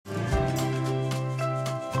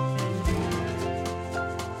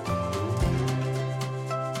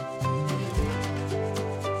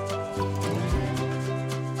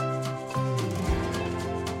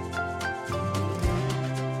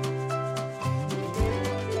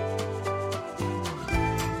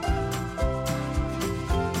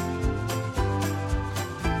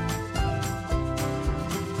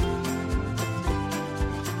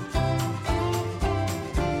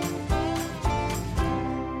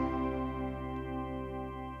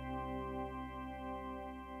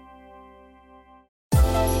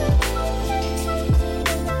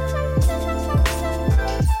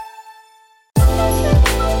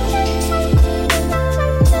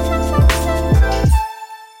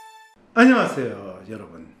안녕하세요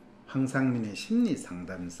여러분. 황상민의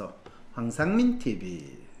심리상담소 황상민TV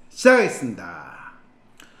시작하겠습니다.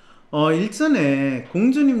 일전에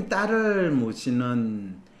공주님 딸을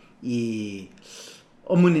모시는 이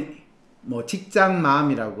어머니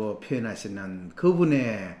직장맘이라고 표현하시는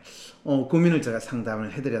그분의 고민을 제가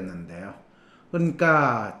상담을 해드렸는데요.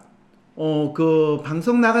 그러니까 그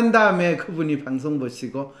방송 나간 다음에 그분이 방송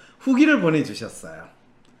보시고 후기를 보내주셨어요.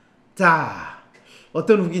 자,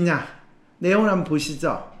 어떤 후기냐? 내용을 한번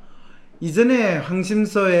보시죠. 이전에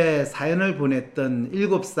황심소에 사연을 보냈던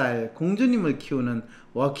 7살 공주님을 키우는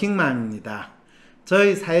워킹맘입니다.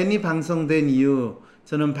 저희 사연이 방송된 이후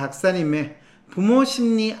저는 박사님의 부모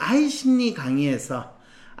심리, 아이 심리 강의에서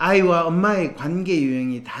아이와 엄마의 관계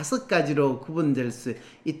유형이 5가지로 구분될 수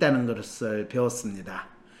있다는 것을 배웠습니다.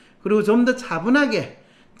 그리고 좀 더 차분하게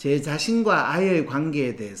제 자신과 아이의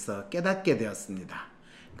관계에 대해서 깨닫게 되었습니다.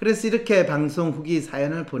 그래서 이렇게 방송 후기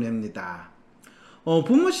사연을 보냅니다.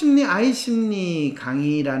 부모 심리, 아이 심리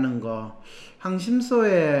강의라는 거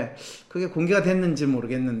황심소에 그게 공개가 됐는지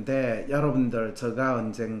모르겠는데 여러분들 제가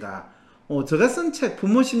언젠가 제가 쓴 책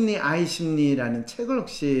부모 심리, 아이 심리라는 책을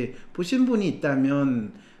혹시 보신 분이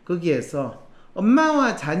있다면 거기에서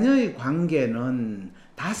엄마와 자녀의 관계는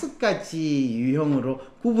 5가지 유형으로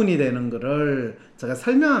구분이 되는 것을 제가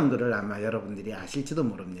설명한 것을 아마 여러분들이 아실지도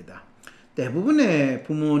모릅니다. 대부분의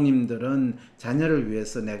부모님들은 자녀를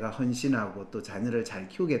위해서 내가 헌신하고 또 자녀를 잘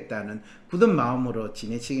키우겠다는 굳은 마음으로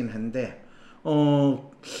지내시긴 한데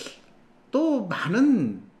또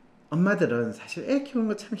많은 엄마들은 사실 애 키우는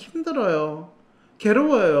거 참 힘들어요,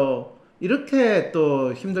 괴로워요, 이렇게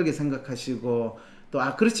또 힘들게 생각하시고 또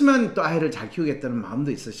그렇지만 또 아이를 잘 키우겠다는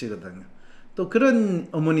마음도 있으시거든요. 또 그런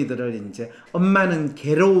어머니들을 이제 엄마는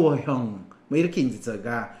괴로워형 이렇게 이제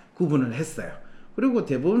제가 구분을 했어요. 그리고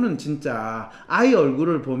대부분은 진짜 아이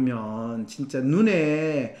얼굴을 보면 진짜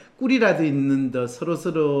눈에 꿀이라도 있는 듯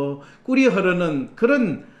서로서로 꿀이 흐르는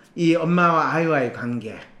그런 이 엄마와 아이와의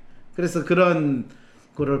관계. 그래서 그런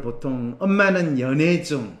거를 보통 엄마는 연애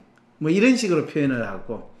중 이런 식으로 표현을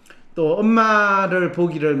하고, 또 엄마를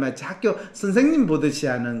보기를 마치 학교 선생님 보듯이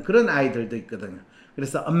하는 그런 아이들도 있거든요.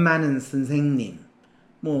 그래서 엄마는 선생님.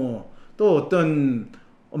 또 어떤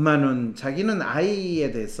엄마는 자기는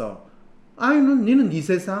아이에 대해서 아이는 니는 네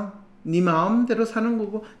세상 네 마음대로 사는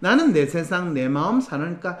거고 나는 내 세상 내 마음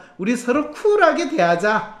사니까 우리 서로 쿨하게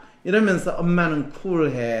대하자 이러면서 엄마는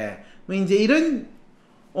쿨해 이제 이런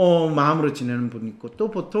마음으로 지내는 분이 있고, 또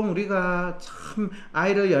보통 우리가 참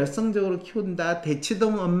아이를 열성적으로 키운다,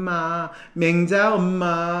 대치동 엄마, 맹자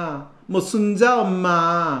엄마, 순자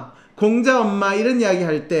엄마, 공자 엄마 이런 이야기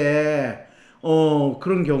할 때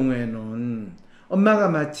그런 경우에는 엄마가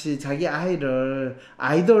마치 자기 아이를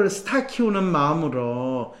아이돌 스타 키우는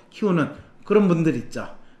마음으로 키우는 그런 분들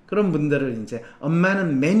있죠. 그런 분들을 이제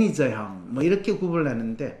엄마는 매니저형 이렇게 구분을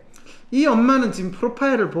하는데, 이 엄마는 지금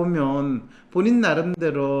프로파일을 보면 본인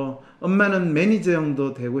나름대로 엄마는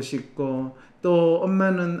매니저형도 되고 싶고 또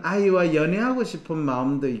엄마는 아이와 연애하고 싶은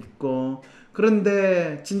마음도 있고,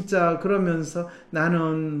 그런데 진짜 그러면서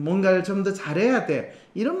나는 뭔가를 좀 더 잘해야 돼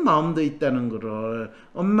이런 마음도 있다는 거를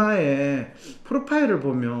엄마의 프로파일을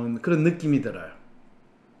보면 그런 느낌이 들어요.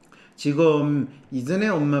 지금 이전에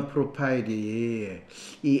엄마 프로파일이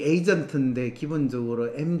이 에이전트인데 기본적으로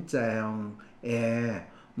M자형에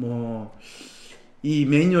이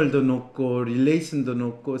매뉴얼도 높고 릴레이션도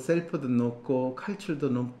높고 셀프도 높고 칼출도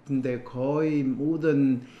높은데 거의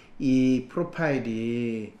모든 이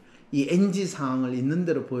프로파일이 이 NG 사항을 있는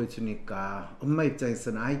대로 보여주니까 엄마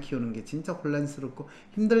입장에서는 아이 키우는 게 진짜 혼란스럽고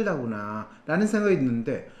힘들다구나 라는 생각이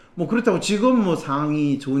있는데, 그렇다고 지금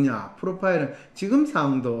상황이 좋으냐, 프로파일은 지금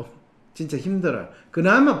상황도 진짜 힘들어요.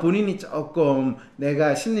 그나마 본인이 조금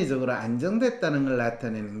내가 심리적으로 안정됐다는 걸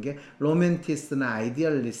나타내는 게 로맨티스트나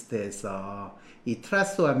아이디얼리스트에서 이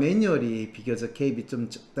트라스와 매뉴얼이 비교적 개입이 좀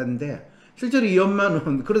적던데, 실제로 이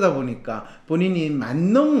엄마는 그러다 보니까 본인이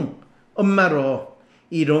만능 엄마로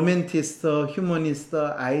이 로맨티스트, 휴머니스트,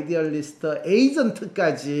 아이디얼리스트,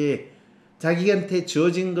 에이전트까지 자기한테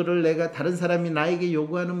주어진 거를 내가 다른 사람이 나에게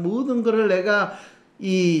요구하는 모든 거를 내가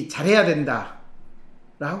잘해야 된다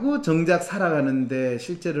라고 정작 살아가는데,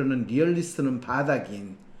 실제로는 리얼리스트는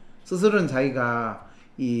바닥인, 스스로는 자기가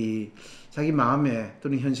자기 마음에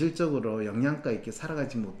또는 현실적으로 영양가 있게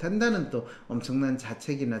살아가지 못한다는 또 엄청난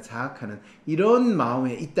자책이나 자학하는 이런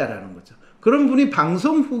마음에 있다라는 거죠. 그런 분이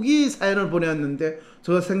방송 후기 사연을 보냈는데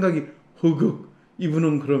제가 생각이 허극,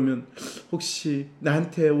 이분은 그러면 혹시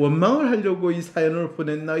나한테 원망을 하려고 이 사연을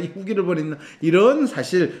보냈나, 이 후기를 보냈나, 이런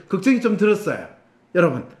사실 걱정이 좀 들었어요.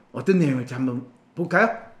 여러분 어떤 내용일지 한번 볼까요?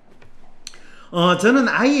 저는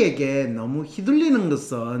아이에게 너무 휘둘리는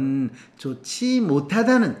것은 좋지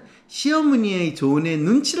못하다는 시어머니의 조언에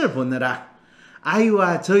눈치를 보느라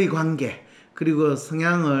아이와 저의 관계 그리고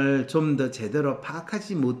성향을 좀 더 제대로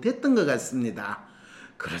파악하지 못했던 것 같습니다.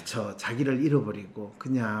 그렇죠. 자기를 잃어버리고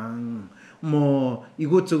그냥 뭐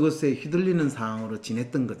이곳저곳에 휘둘리는 상황으로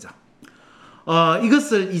지냈던 거죠.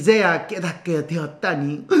 이것을 이제야 깨닫게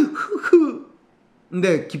되었다니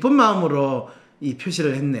근데 기쁜 마음으로 이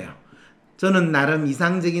표시를 했네요. 저는 나름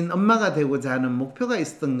이상적인 엄마가 되고자 하는 목표가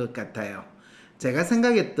있었던 것 같아요. 제가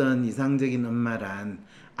생각했던 이상적인 엄마란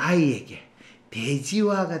아이에게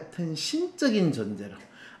돼지와 같은 신적인 존재로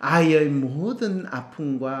아이의 모든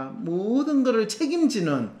아픔과 모든 것을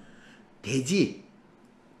책임지는 돼지,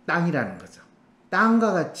 땅이라는 거죠.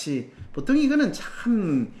 땅과 같이 보통 이거는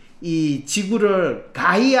참 이 지구를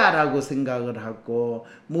가이아라고 생각을 하고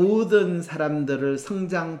모든 사람들을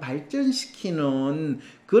성장 발전시키는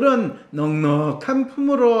그런 넉넉한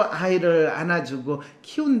품으로 아이를 안아주고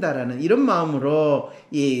키운다라는 이런 마음으로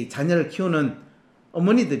이 자녀를 키우는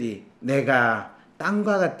어머니들이 내가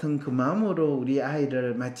땅과 같은 그 마음으로 우리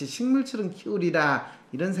아이를 마치 식물처럼 키우리라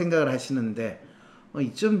이런 생각을 하시는데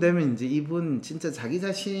이쯤 되면 이제 이분 진짜 자기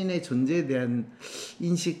자신의 존재에 대한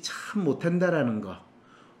인식 참 못한다라는 거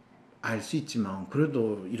알 수 있지만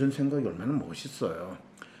그래도 이런 생각이 얼마나 멋있어요.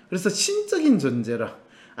 그래서 신적인 존재로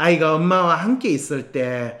아이가 엄마와 함께 있을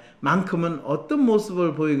때만큼은 어떤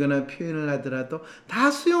모습을 보이거나 표현을 하더라도 다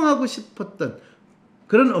수용하고 싶었던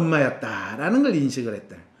그런 엄마였다라는 걸 인식을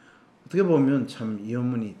했다. 어떻게 보면 참 이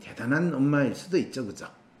어머니 대단한 엄마일 수도 있죠. 그죠?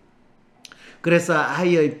 그래서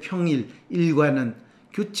아이의 평일 일과는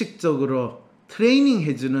규칙적으로 트레이닝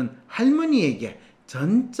해주는 할머니에게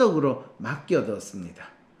전적으로 맡겨뒀습니다.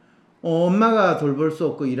 엄마가 돌볼 수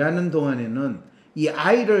없고 일하는 동안에는 이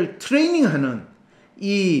아이를 트레이닝하는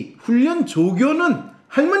이 훈련 조교는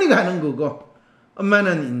할머니가 하는 거고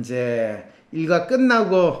엄마는 이제 일과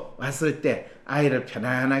끝나고 왔을 때 아이를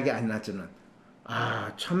편안하게 안아주는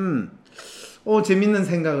참 재밌는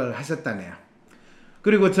생각을 하셨다네요.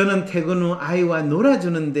 그리고 저는 퇴근 후 아이와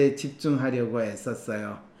놀아주는 데 집중하려고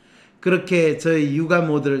했었어요. 그렇게 저의 육아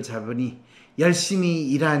모드를 잡으니 열심히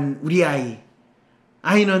일한 우리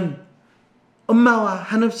아이는 엄마와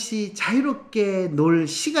한없이 자유롭게 놀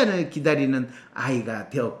시간을 기다리는 아이가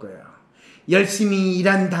되었고요. 열심히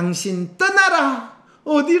일한 당신 떠나라!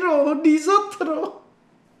 어디로? 리조트로?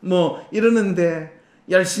 뭐 이러는데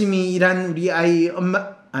열심히 일한 우리 아이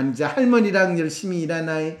할머니랑 열심히 일한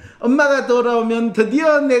아이 엄마가 돌아오면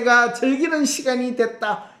드디어 내가 즐기는 시간이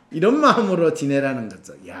됐다 이런 마음으로 지내라는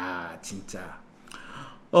거죠. 야 진짜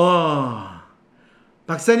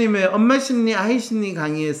박사님의 엄마 심리 아이 심리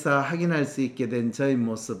강의에서 확인할 수 있게 된 저의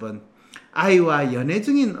모습은 아이와 연애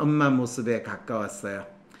중인 엄마 모습에 가까웠어요.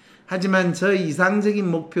 하지만 저의 이상적인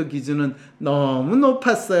목표 기준은 너무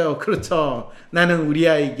높았어요. 그렇죠. 나는 우리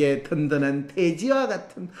아이에게 든든한 돼지와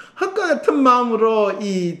같은 흙과 같은 마음으로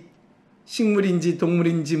이 식물인지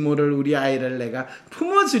동물인지 모를 우리 아이를 내가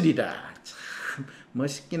품어주리라. 참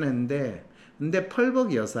멋있긴 한데 근데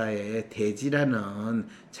펄벅 여사의 돼지라는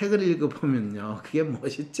책을 읽어보면요 그게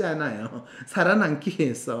멋있지 않아요. 살아남기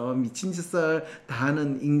위해서 미친 짓을 다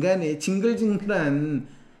하는 인간의 징글징글한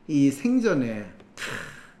이 생존에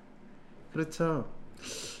그렇죠.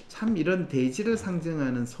 참 이런 돼지를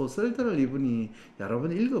상징하는 소설들을 이분이 여러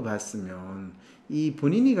번 읽어봤으면 이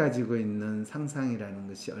본인이 가지고 있는 상상이라는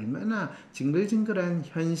것이 얼마나 징글징글한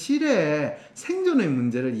현실의 생존의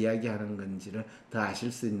문제를 이야기하는 건지를 더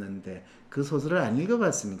아실 수 있는데 그 소설을 안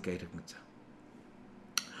읽어봤습니까? 이런 거죠.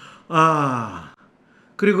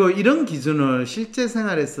 그리고 이런 기준을 실제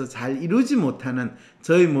생활에서 잘 이루지 못하는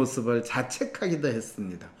저의 모습을 자책하기도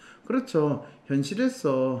했습니다. 그렇죠.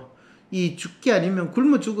 현실에서 이 죽기 아니면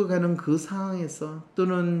굶어 죽어가는 그 상황에서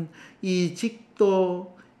또는 이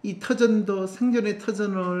직도 이 터전도 생존의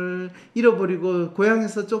터전을 잃어버리고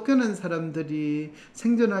고향에서 쫓겨난 사람들이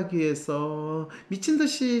생존하기 위해서 미친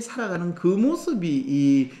듯이 살아가는 그 모습이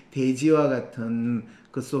이 돼지와 같은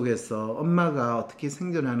그 속에서 엄마가 어떻게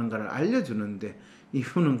생존하는가를 알려주는데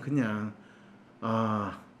이분은 그냥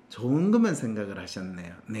좋은 것만 생각을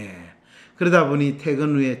하셨네요. 네. 그러다 보니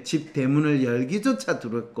퇴근 후에 집 대문을 열기조차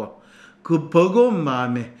두렵고 그 버거운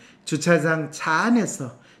마음에 주차장 차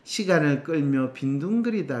안에서 시간을 끌며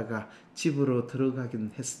빈둥거리다가 집으로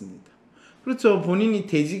들어가긴 했습니다. 그렇죠. 본인이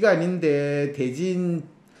돼지가 아닌데 돼지인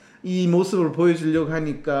이 모습을 보여주려고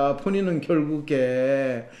하니까 본인은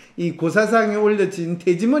결국에 이 고사상에 올려진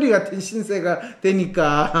돼지머리 같은 신세가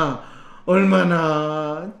되니까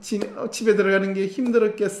얼마나 집에 들어가는 게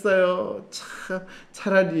힘들었겠어요.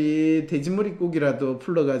 차라리 돼지머리국이라도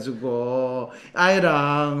불러가지고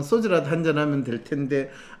아이랑 소주라도 한잔하면 될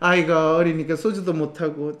텐데 아이가 어리니까 소주도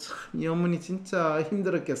못하고 참 이 어머니 진짜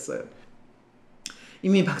힘들었겠어요.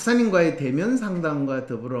 이미 박사님과의 대면 상담과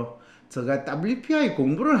더불어 제가 WPI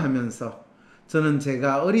공부를 하면서 저는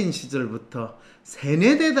제가 어린 시절부터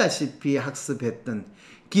세뇌되다시피 학습했던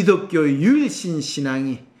기독교 유일신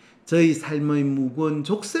신앙이 저희 삶의 무거운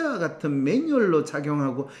족쇄와 같은 매뉴얼로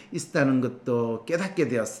작용하고 있다는 것도 깨닫게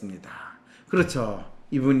되었습니다. 그렇죠.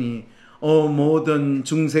 이분이 모든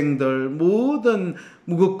중생들, 모든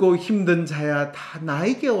무겁고 힘든 자야 다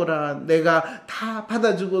나에게 오라. 내가 다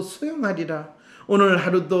받아주고 수용하리라. 오늘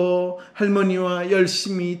하루도 할머니와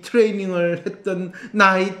열심히 트레이닝을 했던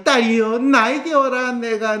나의 딸이여 나에게 오라.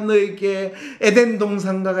 내가 너에게 에덴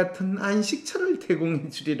동산과 같은 안식처를 제공해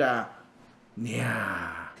주리라.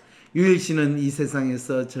 이야, 유일신은 이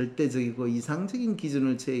세상에서 절대적이고 이상적인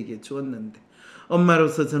기준을 저에게 주었는데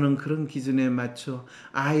엄마로서 저는 그런 기준에 맞춰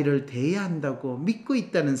아이를 대해야 한다고 믿고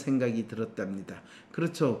있다는 생각이 들었답니다.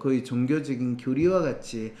 그렇죠. 거의 종교적인 교리와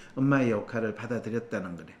같이 엄마의 역할을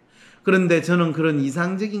받아들였다는 거래요. 그런데 저는 그런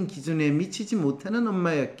이상적인 기준에 미치지 못하는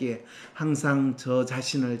엄마였기에 항상 저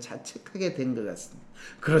자신을 자책하게 된 것 같습니다.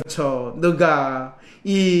 그렇죠. 너가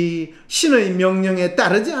이 신의 명령에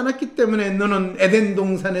따르지 않았기 때문에 너는 에덴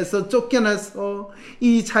동산에서 쫓겨나서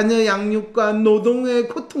이 자녀 양육과 노동의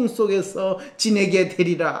고통 속에서 지내게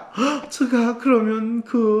되리라. 제가 그러면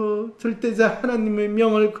그 절대자 하나님의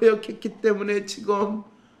명을 거역했기 때문에 지금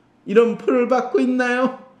이런 벌을 받고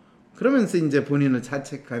있나요? 그러면서 이제 본인을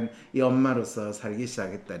자책한 이 엄마로서 살기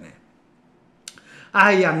시작했다네.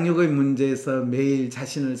 아이 양육의 문제에서 매일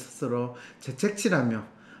자신을 스스로 재책질하며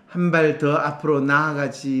한 발 더 앞으로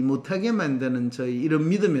나아가지 못하게 만드는 저희 이런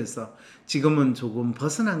믿음에서 지금은 조금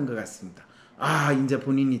벗어난 것 같습니다. 이제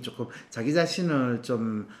본인이 조금 자기 자신을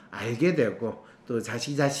좀 알게 되고 또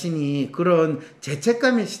자기 자신이 그런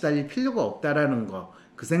죄책감에 시달릴 필요가 없다라는 거,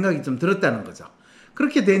 그 생각이 좀 들었다는 거죠.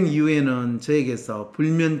 그렇게 된 이후에는 저에게서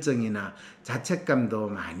불면증이나 자책감도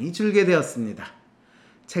많이 줄게 되었습니다.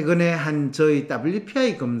 최근에 한 저희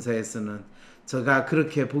WPI 검사에서는 제가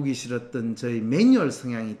그렇게 보기 싫었던 저희 매뉴얼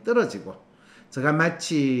성향이 떨어지고 제가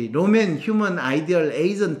마치 로맨 휴먼 아이디얼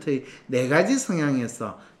에이전트의 4가지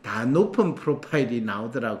성향에서 다 높은 프로파일이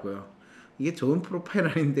나오더라고요. 이게 좋은 프로파일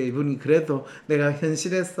아닌데 이분이 그래도 내가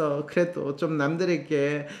현실에서 그래도 좀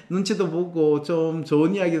남들에게 눈치도 보고 좀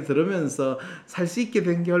좋은 이야기 들으면서 살 수 있게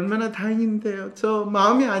된 게 얼마나 다행인데요. 저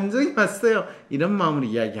마음의 안정이 왔어요. 이런 마음으로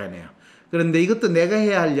이야기하네요. 그런데 이것도 내가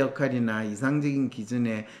해야 할 역할이나 이상적인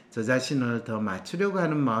기준에 저 자신을 더 맞추려고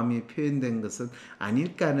하는 마음이 표현된 것은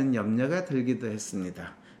아닐까 하는 염려가 들기도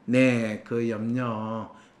했습니다. 네, 그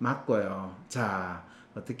염려 맞고요. 자,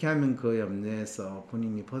 어떻게 하면 그 염려에서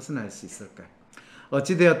본인이 벗어날 수 있을까요?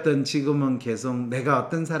 어찌되었든 지금은 계속 내가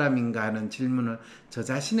어떤 사람인가 하는 질문을 저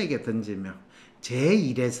자신에게 던지며 제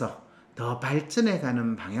일에서 더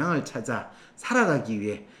발전해가는 방향을 찾아 살아가기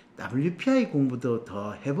위해 WPI 공부도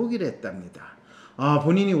더 해보기로 했답니다.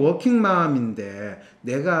 본인이 워킹맘인데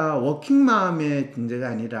내가 워킹맘의 문제가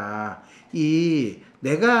아니라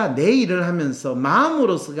내가 내 일을 하면서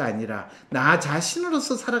마음으로서가 아니라 나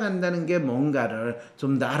자신으로서 살아간다는 게 뭔가를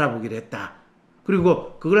좀 더 알아보기로 했다.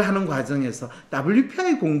 그리고 그걸 하는 과정에서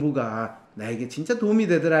WPI 공부가 나에게 진짜 도움이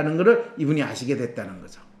되더라는 것을 이분이 아시게 됐다는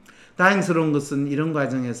거죠. 다행스러운 것은 이런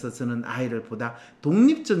과정에서 저는 아이를 보다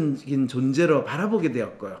독립적인 존재로 바라보게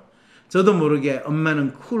되었고요. 저도 모르게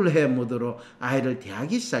엄마는 쿨해 모드로 아이를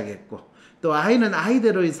대하기 시작했고 또 아이는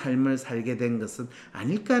아이대로의 삶을 살게 된 것은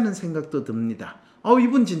아닐까 하는 생각도 듭니다.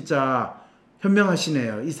 이분 진짜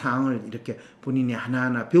현명하시네요. 이 상황을 이렇게 본인이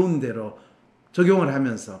하나하나 배운 대로 적용을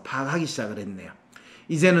하면서 파악하기 시작을 했네요.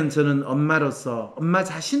 이제는 저는 엄마로서 엄마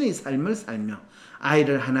자신의 삶을 살며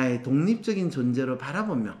아이를 하나의 독립적인 존재로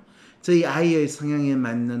바라보며 저희 아이의 성향에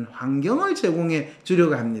맞는 환경을 제공해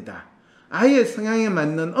주려고 합니다. 아이의 성향에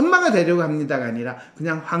맞는 엄마가 되려고 합니다가 아니라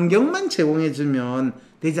그냥 환경만 제공해 주면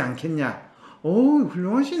되지 않겠냐.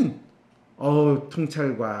 훌륭하신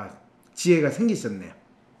통찰과 지혜가 생기셨네요.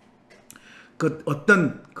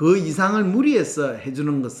 어떤 그 이상을 무리해서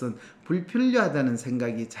해주는 것은 불필요하다는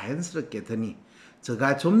생각이 자연스럽게 드니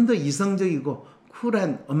제가 좀 더 이성적이고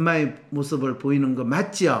쿨한 엄마의 모습을 보이는 거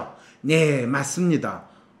맞지요? 네, 맞습니다.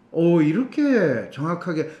 이렇게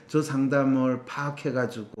정확하게 저 상담을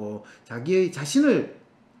파악해가지고 자기 자신을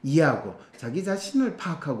이해하고 자기 자신을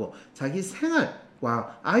파악하고 자기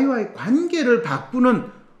생활과 아이와의 관계를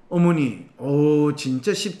바꾸는 어머니,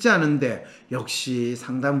 진짜 쉽지 않은데 역시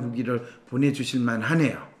상담 후기를 보내주실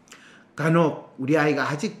만하네요. 간혹 우리 아이가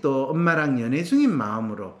아직도 엄마랑 연애 중인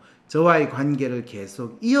마음으로 저와의 관계를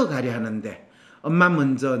계속 이어가려 하는데 엄마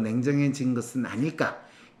먼저 냉정해진 것은 아닐까?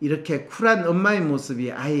 이렇게 쿨한 엄마의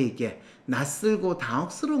모습이 아이에게 낯설고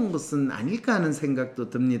당혹스러운 것은 아닐까 하는 생각도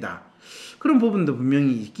듭니다. 그런 부분도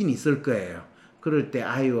분명히 있긴 있을 거예요. 그럴 때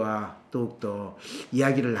아이와 더욱더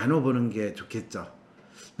이야기를 나눠보는 게 좋겠죠.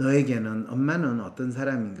 너에게는 엄마는 어떤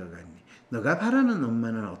사람인 것 같니? 너가 바라는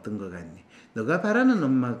엄마는 어떤 것 같니? 너가 바라는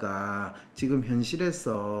엄마가 지금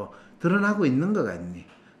현실에서 드러나고 있는 것 같니?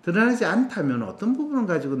 드러나지 않다면 어떤 부분을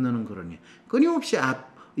가지고 너는 그러니? 끊임없이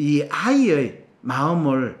이 아이의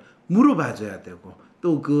마음을 물어봐줘야 되고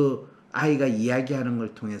또 그 아이가 이야기하는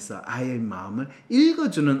걸 통해서 아이의 마음을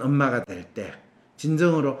읽어주는 엄마가 될 때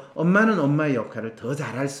진정으로 엄마는 엄마의 역할을 더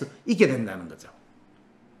잘할 수 있게 된다는 거죠.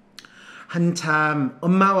 한참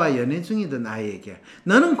엄마와 연애 중이던 아이에게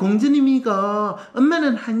너는 공주님이고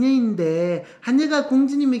엄마는 하녀인데 하녀가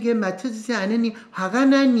공주님에게 맞춰주지 않으니 화가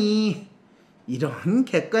나니? 이런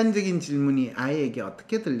객관적인 질문이 아이에게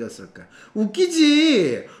어떻게 들렸을까?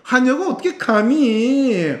 웃기지? 하녀가 어떻게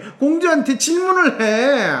감히 공주한테 질문을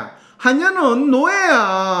해? 하녀는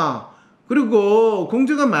노예야. 그리고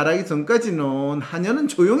공주가 말하기 전까지는 하녀는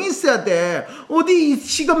조용히 있어야 돼. 어디 이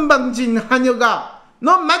시건방진 하녀가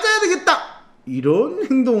너 맞아야 되겠다. 이런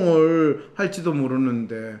행동을 할지도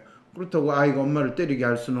모르는데 그렇다고 아이가 엄마를 때리게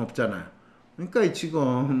할 수는 없잖아요. 그러니까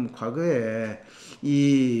지금 과거에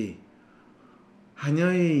이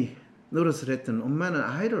하녀의 노릇을 했던 엄마는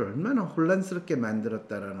아이를 얼마나 혼란스럽게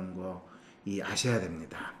만들었다라는 거 아셔야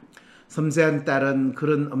됩니다. 섬세한 딸은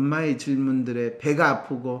그런 엄마의 질문들에 배가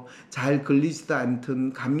아프고 잘 걸리지도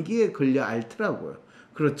않던 감기에 걸려 앓더라고요.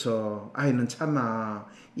 그렇죠. 아이는 차마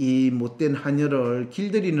이 못된 하녀를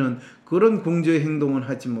길들이는 그런 공주의 행동은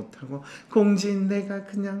하지 못하고 공주인 내가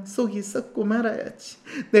그냥 속이 썩고 말아야지.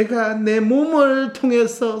 내가 내 몸을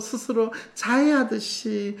통해서 스스로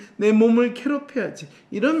자해하듯이 내 몸을 괴롭혀야지.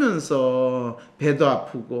 이러면서 배도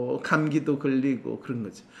아프고 감기도 걸리고 그런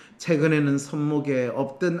거죠. 최근에는 손목에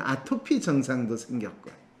없던 아토피 증상도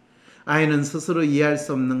생겼고요. 아이는 스스로 이해할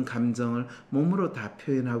수 없는 감정을 몸으로 다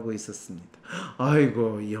표현하고 있었습니다.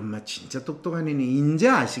 아이고 이 엄마 진짜 똑똑한 애니 이제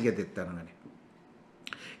아시게 됐다는 거네.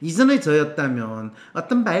 이전에 저였다면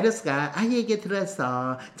어떤 바이러스가 아이에게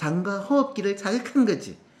들어와서 장과 호흡기를 자극한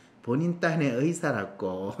거지. 본인 딴에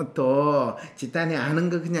의사라고 또 지 딴에 아는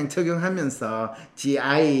거 그냥 적용하면서 지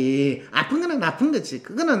아이 아픈 거는 아픈 거지.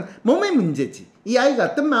 그거는 몸의 문제지. 이 아이가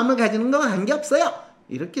어떤 마음을 가지는 거와 관계없어요.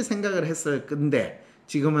 이렇게 생각을 했을 건데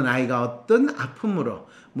지금은 아이가 어떤 아픔으로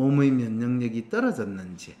몸의 면역력이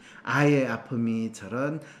떨어졌는지 아이의 아픔이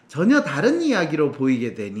전혀 다른 이야기로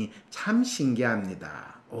보이게 되니 참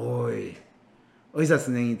신기합니다. 오이, 의사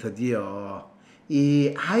선생님이 드디어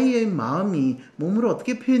이 아이의 마음이 몸으로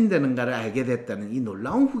어떻게 표현되는가를 알게 됐다는 이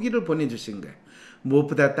놀라운 후기를 보내주신 거예요.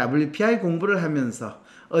 무엇보다 WPI 공부를 하면서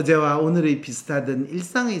어제와 오늘의 비슷하던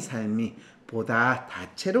일상의 삶이 보다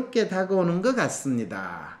다채롭게 다가오는 것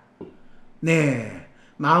같습니다. 네,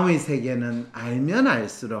 마음의 세계는 알면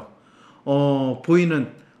알수록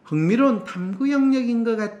보이는 흥미로운 탐구 영역인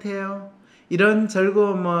것 같아요. 이런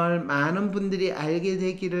즐거움을 많은 분들이 알게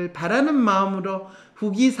되기를 바라는 마음으로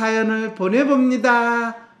후기 사연을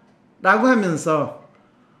보내봅니다. 라고 하면서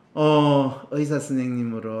의사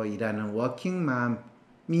선생님으로 일하는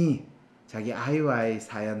워킹맘이 자기 아이와의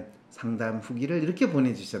사연 상담 후기를 이렇게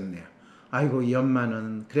보내주셨네요. 아이고 이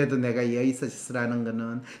엄마는 그래도 내가 이 의사짓을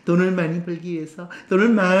거는 돈을 많이 벌기 위해서 돈을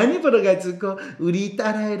많이 벌어가지고 우리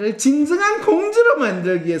딸아이를 진정한 공주로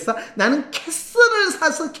만들기 위해서 나는 캐슬을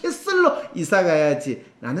사서 캐슬로 이사가야지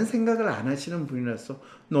라는 생각을 안 하시는 분이라서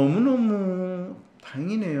너무너무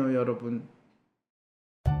다행이네요 여러분.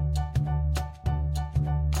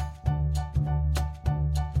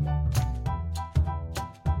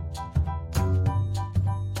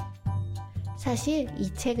 사실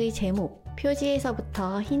이 책의 제목,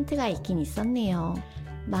 표지에서부터 힌트가 있긴 있었네요.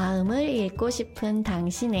 마음을 읽고 싶은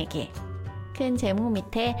당신에게. 큰 제목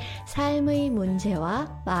밑에 삶의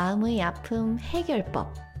문제와 마음의 아픔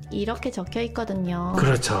해결법 이렇게 적혀 있거든요.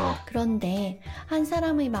 그렇죠. 그런데 한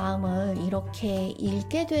사람의 마음을 이렇게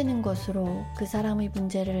읽게 되는 것으로 그 사람의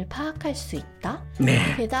문제를 파악할 수 있다?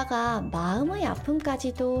 네. 게다가 마음의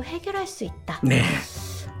아픔까지도 해결할 수 있다. 네.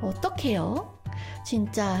 어떻게요?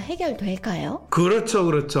 진짜 해결될까요?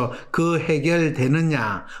 그렇죠. 그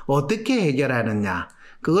해결되느냐, 어떻게 해결하느냐,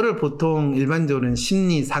 그거를 보통 일반적으로는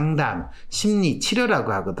심리 상담, 심리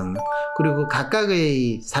치료라고 하거든요. 그리고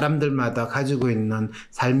각각의 사람들마다 가지고 있는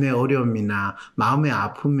삶의 어려움이나 마음의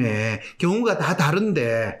아픔의 경우가 다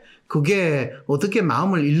다른데 그게 어떻게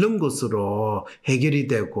마음을 잃는 것으로 해결이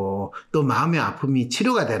되고 또 마음의 아픔이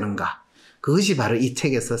치료가 되는가, 그것이 바로 이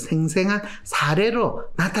책에서 생생한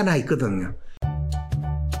사례로 나타나 있거든요.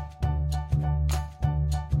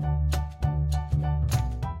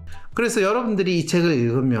 그래서 여러분들이 이 책을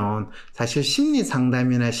읽으면 사실 심리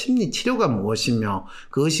상담이나 심리 치료가 무엇이며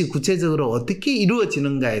그것이 구체적으로 어떻게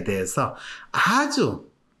이루어지는가에 대해서 아주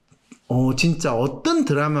진짜 어떤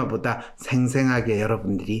드라마보다 생생하게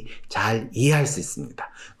여러분들이 잘 이해할 수 있습니다.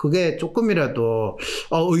 그게 조금이라도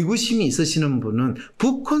의구심이 있으시는 분은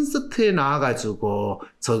북 콘서트에 나와가지고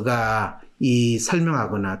제가 이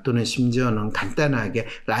설명하거나 또는 심지어는 간단하게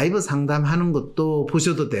라이브 상담하는 것도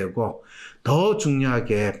보셔도 되고, 더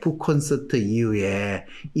중요하게 북 콘서트 이후에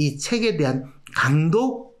이 책에 대한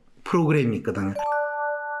강독 프로그램이 있거든요.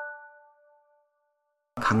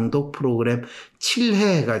 강독 프로그램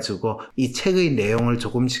 7회 해가지고 이 책의 내용을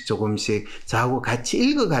조금씩 저하고 같이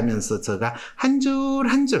읽어가면서 제가 한 줄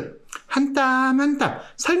한 줄, 한 땀 한 땀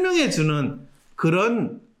설명해주는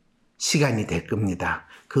그런 시간이 될 겁니다.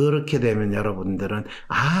 그렇게 되면 여러분들은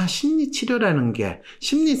심리치료라는 게,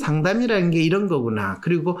 심리상담이라는 게 이런 거구나,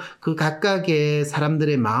 그리고 그 각각의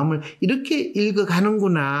사람들의 마음을 이렇게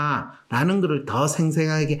읽어가는구나 라는 것을 더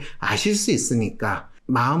생생하게 아실 수 있으니까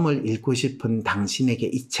마음을 읽고 싶은 당신에게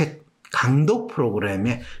이 책 강독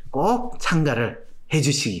프로그램에 꼭 참가를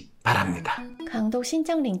해주시기 바랍니다. 강독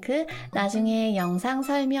신청 링크 나중에 영상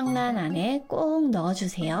설명란 안에 꼭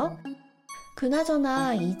넣어주세요.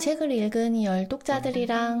 그나저나 이 책을 읽은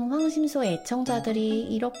열독자들이랑 황심소 애청자들이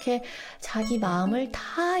이렇게 자기 마음을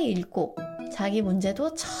다 읽고 자기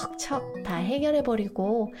문제도 척척 다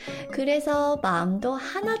해결해버리고, 그래서 마음도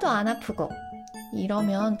하나도 안 아프고,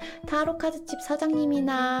 이러면 타로카드집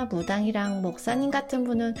사장님이나 무당이랑 목사님 같은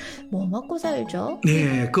분은 뭐 먹고 살죠?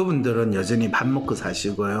 네, 그분들은 여전히 밥 먹고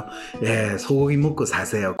사시고요. 소고기 먹고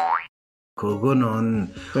사세요. 그거는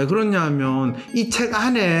왜 그러냐 하면 이 책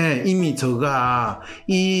안에 이미 제가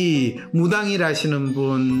이 무당이라시는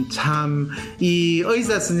분, 참 이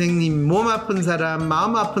의사 선생님, 몸 아픈 사람,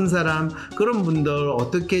 마음 아픈 사람, 그런 분들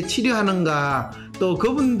어떻게 치료하는가, 또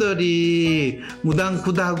그분들이 무당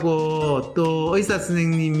굿하고 또 의사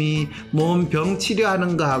선생님이 몸 병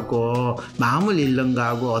치료하는 거하고 마음을 잃는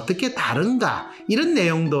거하고 어떻게 다른가, 이런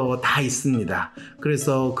내용도 다 있습니다.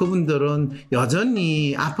 그래서 그분들은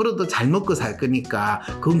여전히 앞으로도 잘 먹고 살 거니까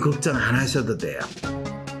그건 걱정 안 하셔도 돼요.